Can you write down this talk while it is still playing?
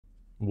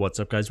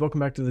What's up, guys? Welcome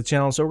back to the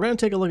channel. So we're going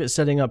to take a look at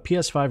setting up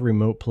PS5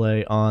 remote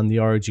play on the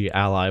ROG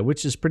Ally,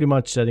 which is pretty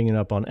much setting it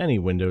up on any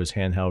Windows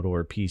handheld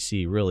or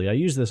PC, really. I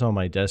use this on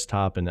my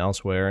desktop and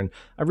elsewhere, and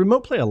I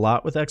remote play a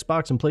lot with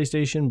Xbox and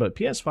PlayStation, but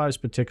PS5 is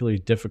particularly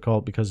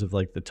difficult because of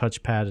like the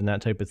touchpad and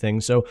that type of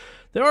thing. So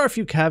there are a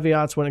few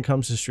caveats when it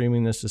comes to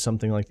streaming this to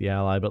something like the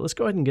Ally, but let's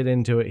go ahead and get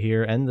into it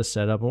here and the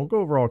setup, and we'll go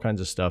over all kinds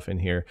of stuff in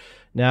here.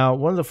 Now,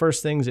 one of the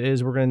first things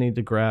is we're going to need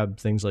to grab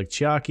things like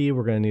Chiaki.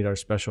 We're going to need our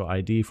special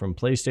ID from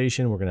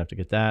PlayStation. We're going to have to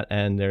get that,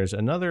 and there's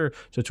another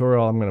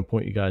tutorial I'm going to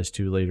point you guys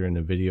to later in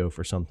the video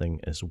for something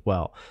as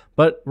well.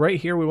 But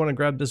right here, we want to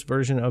grab this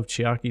version of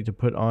Chiaki to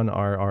put on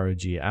our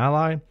ROG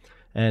Ally,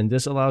 and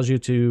this allows you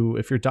to,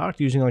 if you're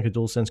docked using like a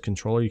DualSense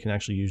controller, you can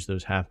actually use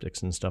those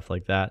haptics and stuff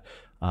like that.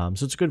 So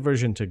it's a good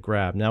version to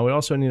grab. Now, we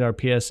also need our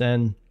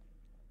PSN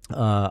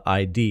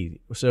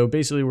ID. So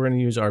basically we're going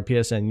to use our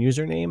PSN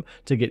username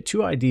to get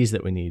two IDs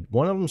that we need.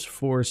 One of them's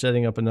for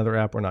setting up another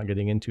app we're not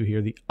getting into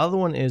here. The other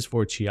one is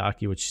for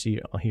Chiaki, which you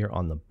see here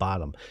on the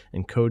bottom,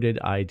 encoded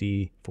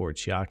ID for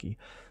Chiaki.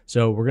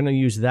 So we're going to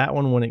use that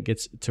one when it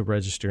gets to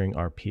registering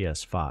our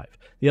PS5.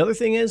 The other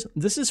thing is,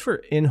 this is for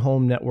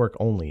in-home network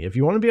only. If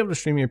you want to be able to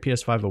stream your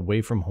PS5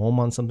 away from home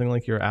on something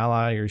like your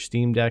Ally or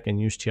Steam Deck and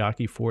use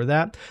Chiaki for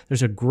that,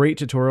 there's a great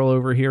tutorial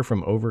over here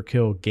from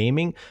Overkill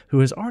Gaming, who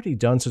has already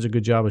done such a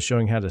good job of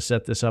showing how to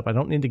set this up. I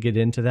don't need to get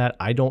into that.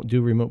 I don't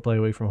do remote play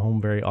away from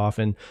home very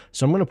often,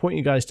 so I'm going to point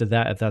you guys to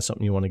that if that's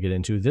something you want to get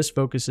into. This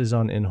focuses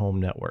on in-home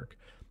network.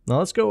 Now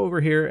let's go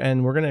over here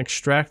and we're going to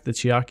extract the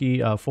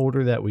Chiaki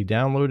folder that we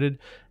downloaded,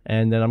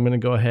 and then I'm going to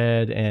go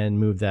ahead and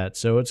move that.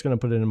 So it's going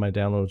to put it in my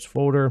downloads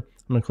folder.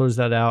 I'm going to close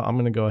that out. I'm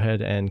going to go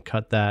ahead and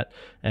cut that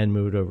and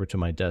move it over to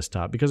my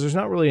desktop, because there's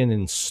not really an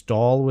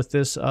install with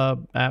this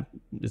app.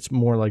 It's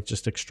more like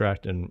just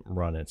extract and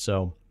run it.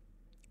 So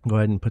go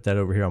ahead and put that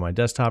over here on my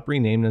desktop.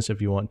 Rename this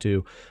if you want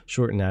to,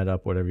 shorten that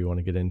up, whatever you want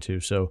to get into.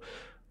 So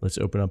let's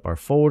open up our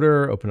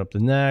folder, open up the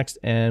next,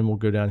 and we'll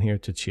go down here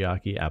to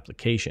Chiaki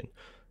application.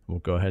 We'll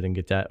go ahead and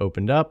get that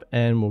opened up,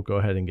 and we'll go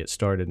ahead and get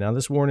started. Now,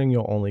 this warning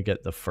you'll only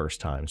get the first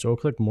time. So we'll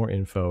click more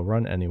info,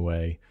 run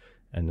anyway,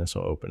 and this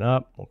will open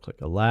up. We'll click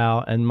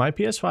allow, and my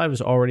PS5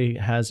 already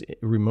has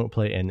remote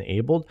play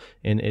enabled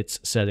in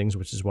its settings,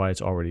 which is why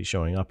it's already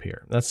showing up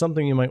here. That's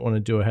something you might want to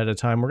do ahead of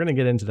time. We're going to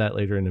get into that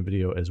later in the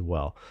video as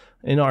well.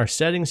 In our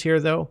settings here,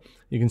 though,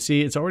 you can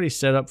see it's already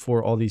set up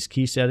for all these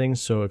key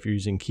settings. So if you're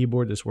using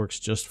keyboard, this works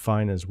just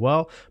fine as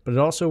well. But it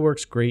also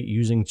works great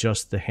using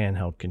just the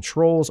handheld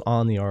controls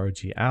on the ROG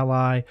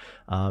Ally,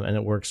 and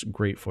it works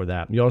great for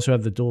that. You also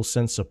have the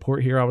DualSense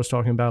support here I was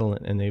talking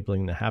about,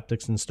 enabling the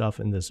haptics and stuff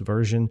in this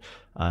version.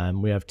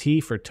 We have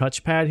T for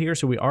touchpad here,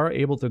 so we are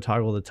able to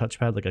toggle the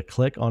touchpad like a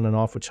click on and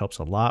off, which helps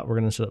a lot. We're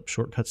going to set up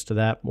shortcuts to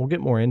that. We'll get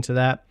more into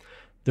that.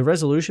 The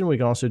resolution, we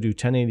can also do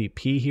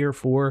 1080p here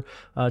for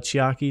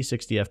Chiaki,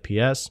 60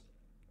 FPS.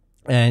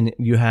 And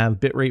you have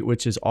bitrate,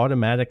 which is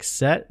automatic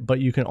set, but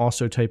you can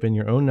also type in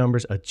your own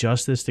numbers,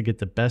 adjust this to get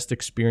the best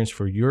experience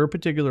for your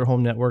particular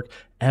home network.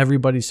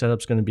 Everybody's setup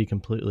is going to be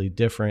completely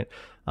different.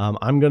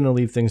 I'm going to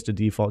leave things to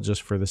default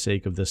just for the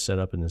sake of this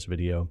setup in this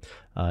video.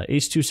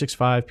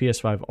 H.265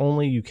 PS5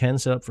 only. You can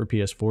set up for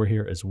PS4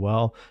 here as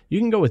well. You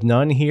can go with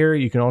none here.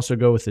 You can also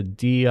go with the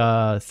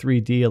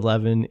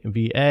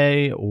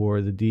D3D11VA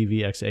or the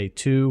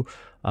DVXA2.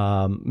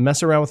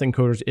 Mess around with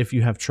encoders if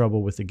you have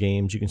trouble with the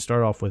games. You can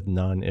start off with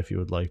none if you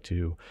would like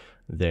to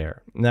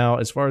there. Now,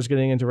 as far as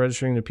getting into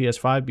registering the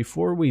PS5,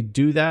 before we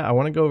do that, I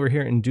want to go over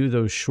here and do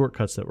those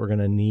shortcuts that we're going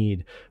to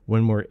need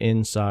when we're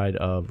inside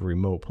of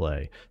remote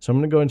play. So I'm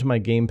going to go into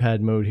my gamepad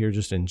mode here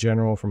just in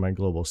general for my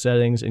global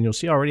settings, and you'll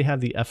see I already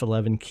have the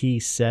F11 key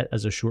set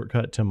as a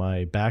shortcut to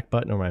my back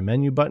button or my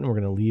menu button. We're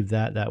going to leave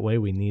that way.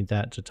 We need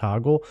that to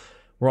toggle.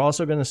 We're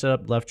also going to set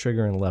up left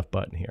trigger and left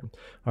button here.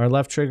 Our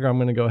left trigger, I'm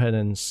going to go ahead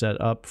and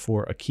set up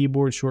for a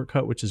keyboard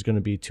shortcut, which is going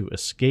to be to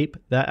escape.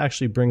 That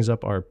actually brings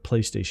up our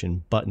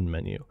PlayStation button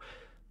menu.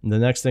 And the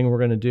next thing we're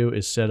going to do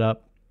is set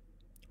up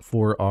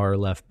for our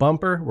left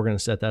bumper. We're going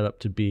to set that up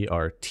to be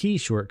our T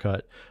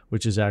shortcut,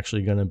 which is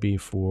actually going to be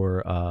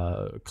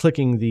for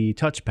clicking the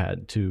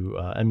touchpad to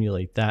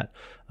emulate that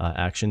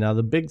action. Now,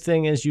 the big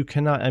thing is you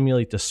cannot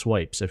emulate the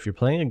swipes. If you're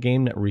playing a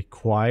game that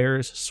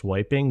requires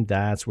swiping,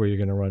 that's where you're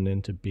going to run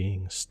into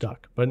being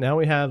stuck. But now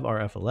we have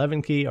our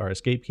F11 key, our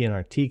escape key, and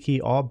our T key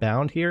all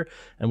bound here,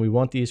 and we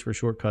want these for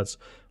shortcuts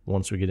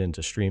once we get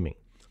into streaming.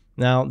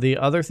 Now, the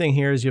other thing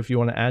here is if you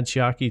want to add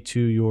Chiaki to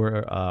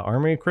your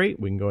armory crate,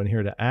 we can go in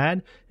here to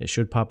add. It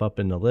should pop up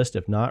in the list.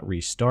 If not,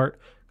 restart.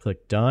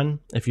 Click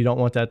done. If you don't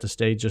want that to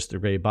stay just the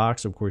gray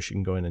box, of course, you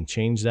can go in and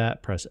change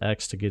that. Press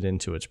X to get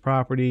into its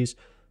properties.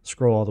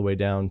 Scroll all the way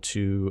down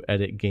to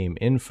edit game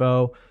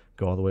info.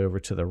 Go all the way over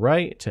to the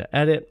right to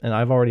edit. And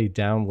I've already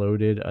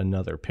downloaded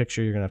another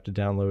picture. You're going to have to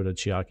download a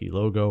Chiaki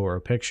logo or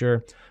a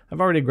picture. I've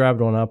already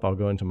grabbed one up. I'll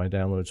go into my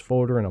downloads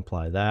folder and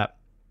apply that.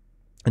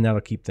 And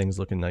that'll keep things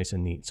looking nice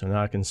and neat. So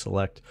now I can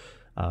select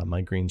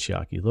my green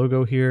Chiaki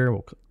logo here.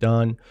 We'll click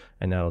done,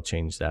 and that'll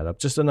change that up.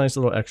 Just a nice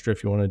little extra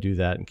if you want to do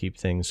that and keep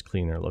things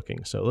cleaner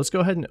looking. So let's go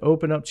ahead and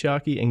open up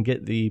Chiaki and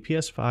get the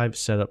PS5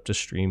 set up to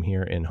stream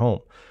here in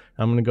home.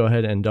 I'm going to go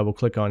ahead and double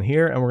click on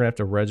here, and we're going to have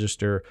to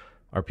register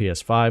our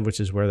PS5, which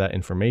is where that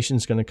information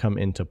is going to come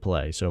into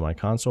play. So my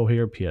console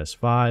here,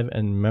 PS5,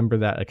 and remember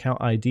that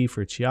account ID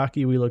for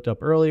Chiaki we looked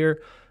up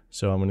earlier.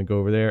 So I'm going to go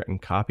over there and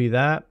copy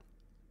that,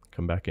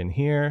 come back in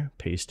here,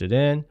 paste it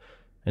in.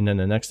 And then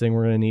the next thing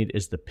we're going to need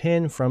is the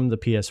PIN from the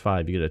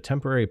PS5. You get a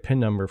temporary PIN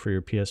number for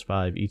your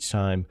PS5 each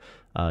time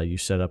you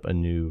set up a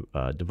new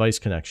device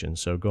connection.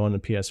 So go on the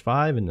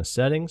PS5 in the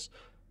settings.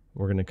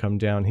 We're going to come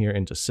down here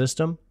into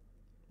System,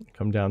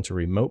 come down to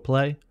Remote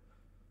Play.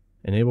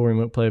 Enable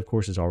Remote Play, of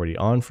course, is already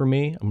on for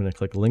me. I'm going to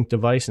click Link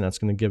Device, and that's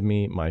going to give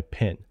me my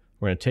PIN.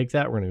 We're going to take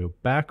that, we're going to go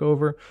back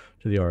over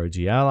to the ROG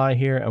Ally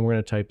here, and we're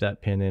going to type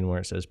that PIN in where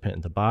it says PIN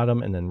at the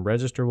bottom, and then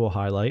Register will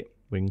highlight.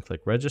 We can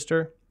click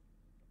Register,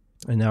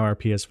 and now our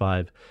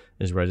PS5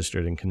 is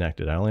registered and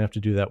connected. I only have to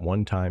do that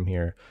one time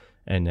here,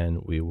 and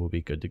then we will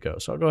be good to go.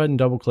 So I'll go ahead and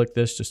double click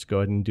this just to go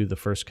ahead and do the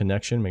first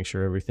connection, make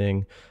sure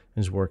everything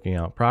is working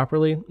out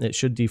properly. It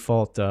should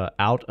default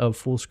out of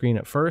full screen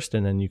at first,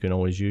 and then you can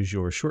always use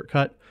your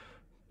shortcut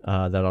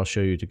that I'll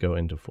show you to go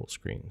into full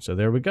screen. So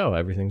there we go.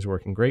 Everything's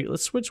working great.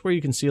 Let's switch where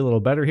you can see a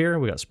little better here.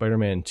 We got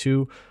Spider-Man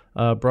 2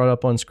 brought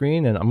up on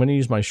screen, and I'm going to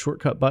use my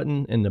shortcut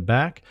button in the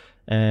back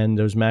and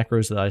those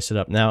macros that I set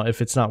up. Now,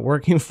 if it's not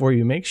working for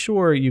you, make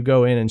sure you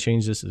go in and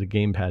change this to the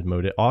gamepad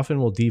mode. It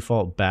often will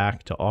default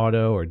back to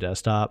auto or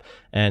desktop,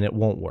 and it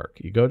won't work.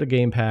 You go to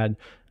gamepad,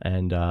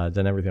 and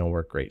then everything will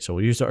work great. So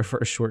we'll use our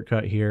first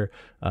shortcut here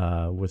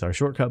with our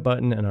shortcut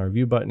button and our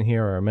view button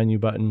here, or our menu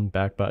button,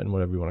 back button,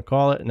 whatever you want to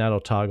call it, and that'll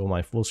toggle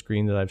my full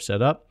screen that I've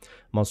set up.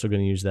 I'm also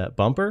going to use that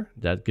bumper.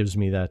 That gives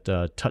me that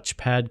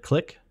touchpad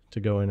click to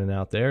go in and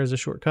out there as a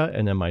shortcut,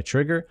 and then my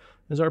trigger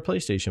is our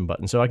PlayStation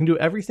button. So I can do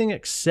everything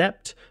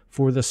except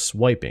for the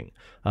swiping,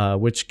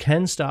 which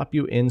can stop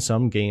you in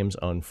some games,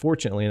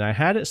 unfortunately. And I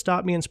had it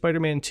stop me in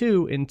Spider-Man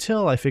 2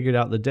 until I figured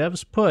out the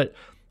devs put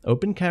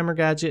open camera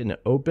gadget and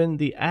open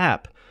the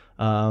app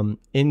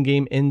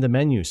in-game in the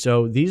menu.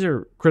 So these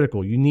are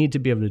critical. You need to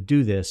be able to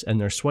do this, and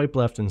there's swipe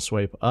left and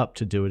swipe up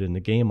to do it in the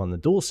game on the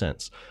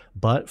DualSense.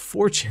 But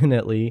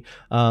fortunately,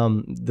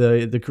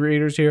 the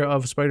creators here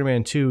of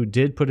Spider-Man 2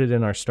 did put it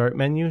in our start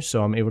menu,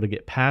 so I'm able to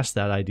get past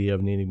that idea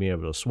of needing to be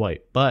able to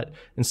swipe. But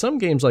in some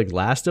games like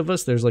Last of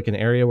Us, there's like an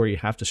area where you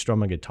have to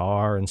strum a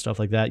guitar and stuff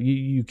like that.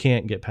 You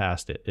can't get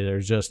past it.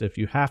 There's just, if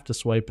you have to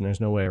swipe and there's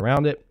no way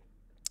around it,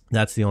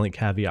 that's the only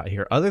caveat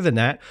here. Other than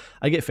that,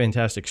 I get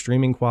fantastic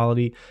streaming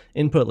quality.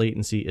 Input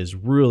latency is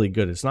really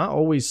good. It's not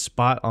always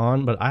spot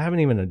on, but I haven't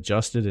even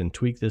adjusted and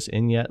tweaked this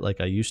in yet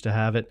like I used to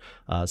have it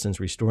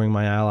since restoring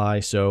my Ally.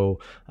 So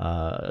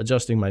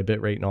adjusting my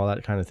bitrate and all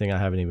that kind of thing I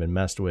haven't even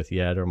messed with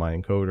yet, or my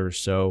encoders.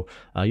 So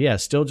yeah,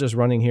 still just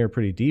running here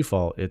pretty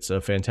default. It's a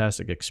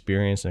fantastic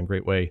experience and a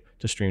great way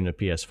to stream to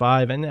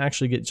PS5 and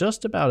actually get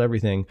just about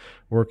everything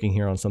working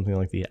here on something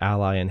like the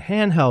Ally in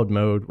handheld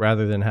mode,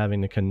 rather than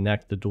having to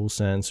connect the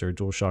DualSense or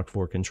DualShock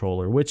 4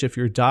 controller, which if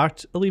you're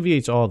docked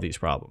alleviates all of these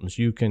problems.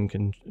 You can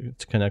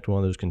connect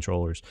one of those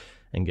controllers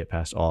and get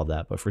past all of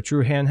that. But for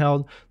true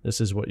handheld,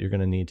 this is what you're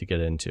going to need to get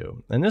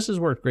into. And this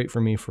has worked great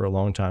for me for a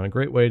long time. A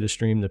great way to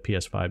stream the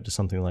PS5 to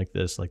something like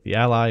this, like the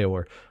Ally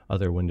or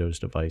other Windows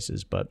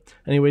devices. But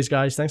anyways,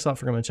 guys, thanks a lot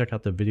for coming to check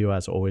out the video.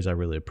 As always, I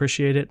really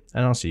appreciate it.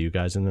 And I'll see you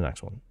guys in the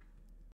next one.